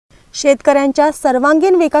शेतकऱ्यांच्या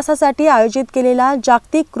सर्वांगीण विकासासाठी आयोजित केलेला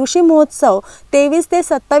जागतिक कृषी महोत्सव 23 ते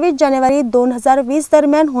 27 जानेवारी 2020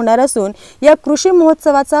 दरम्यान होणार असून या कृषी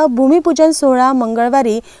महोत्सवाचा भूमिपूजन सोहळा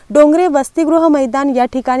मंगळवारी डोंगरे वसतिगृह मैदान या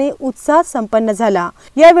ठिकाणी उत्साहात संपन्न झाला।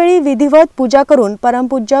 यावेळी विधिवत पूजा करून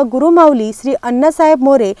परमपूज्य गुरुमाऊली श्री अण्णासाहेब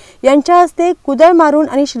मोरे यांच्या हस्ते कुदळ मारून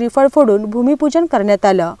आणि श्रीफळ फोडून भूमिपूजन करण्यात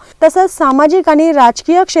आलं। तसंच सामाजिक आणि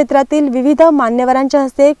राजकीय क्षेत्रातील विविध मान्यवरांच्या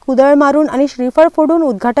हस्ते कुदळ मारून आणि श्रीफळ फोडून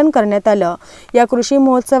उद्घाटन करण्यात आलं। या कृषी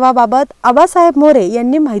महोत्सवाबाबत आबासाहेब मोरे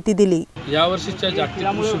यांनी माहिती दिली। या वर्षीच्या जागतिक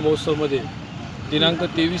कृषी महोत्सवामध्ये दिनांक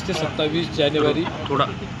 23 ते 27 जानेवारी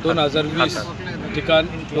 2020 ठिकाण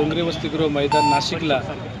डोंगरे वसतिगृह मैदान नाशिकला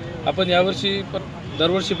आपण यावर्षी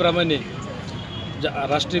दरवर्षीप्रमाणे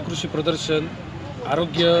राष्ट्रीय कृषी प्रदर्शन,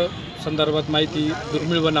 आरोग्य संदर्भात माहिती,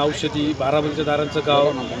 दुर्मिळ वन औषधी, बारामतीच्या दारांचं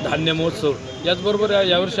गाव, धान्य महोत्सव, याचबरोबर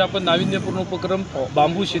यावर्षी आपण नाविन्यपूर्ण उपक्रम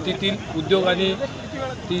बांबू शेतीतील उद्योग आणि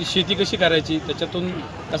ती शेती कशी करायची, त्याच्यातून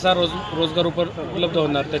कसा रोजगार उपलब्ध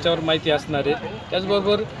होणार त्याच्यावर माहिती असणार आहे।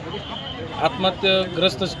 त्याचबरोबर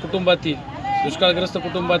आत्महत्याग्रस्त कुटुंबातील, दुष्काळग्रस्त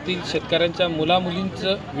कुटुंबातील शेतकऱ्यांच्या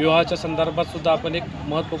मुलामुलींचं विवाहाच्या संदर्भात सुद्धा आपण एक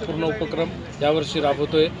महत्त्वपूर्ण उपक्रम यावर्षी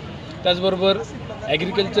राबवतोय। त्याचबरोबर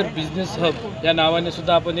ॲग्रिकल्चर बिझनेस हब या नावाने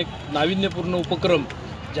सुद्धा आपण एक नाविन्यपूर्ण उपक्रम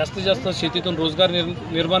जास्तीत जास्त शेतीतून रोजगार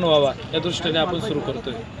निर्माण व्हावा या दृष्टीने आपण सुरू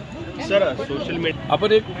करतोय। सर, सोशल मीडिया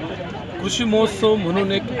आपण एक कृषी महोत्सव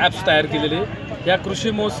म्हणून एक ॲप्स तयार केलेले। या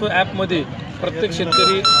कृषी महोत्सव ॲपमध्ये प्रत्येक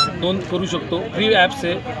शेतकरी नोंद करू शकतो। फ्री ॲप्स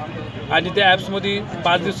आहे आणि त्या ॲप्समध्ये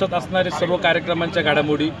 5 दिवसात असणारे सर्व कार्यक्रमांच्या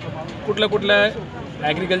घडामोडी, कुठल्या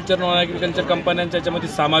ॲग्रिकल्चर नॉन ॲग्रिकल्चर कंपन्यांच्या याच्यामध्ये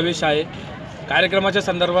समावेश आहे। कार्यक्रमाच्या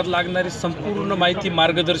संदर्भात लागणारी संपूर्ण माहिती,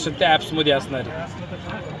 मार्गदर्शन त्या ॲप्समध्ये असणार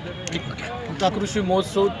आहे। कृषी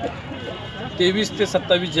महोत्सव 23 ते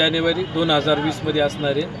 27 जानेवारी 2020 मध्ये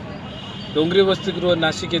असणार आहे। डोंगरे वसतिगृह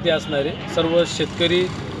नाशिक येथे असणार आहे। सर्व शेतकरी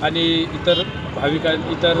आणि इतर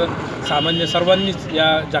भाविकांनी, इतर सामान्य सर्वांनीच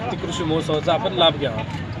या जागतिक कृषी महोत्सवाचा आपण लाभ घ्यावा।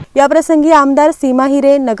 या प्रसंगी आमदार सीमा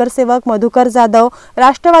हिरे, नगरसेवक मधुकर जाधव,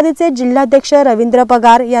 राष्ट्रवादीचे जिल्हाध्यक्ष रवींद्र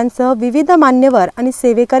पगार यांसह विविध मान्यवर आणि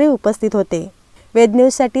सेवेकरी उपस्थित होते। वेद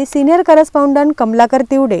न्यूजसाठी सिनियर करस्पॉन्डंट कमलाकर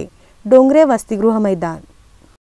तिवडे, डोंगरे वसतिगृह मैदान।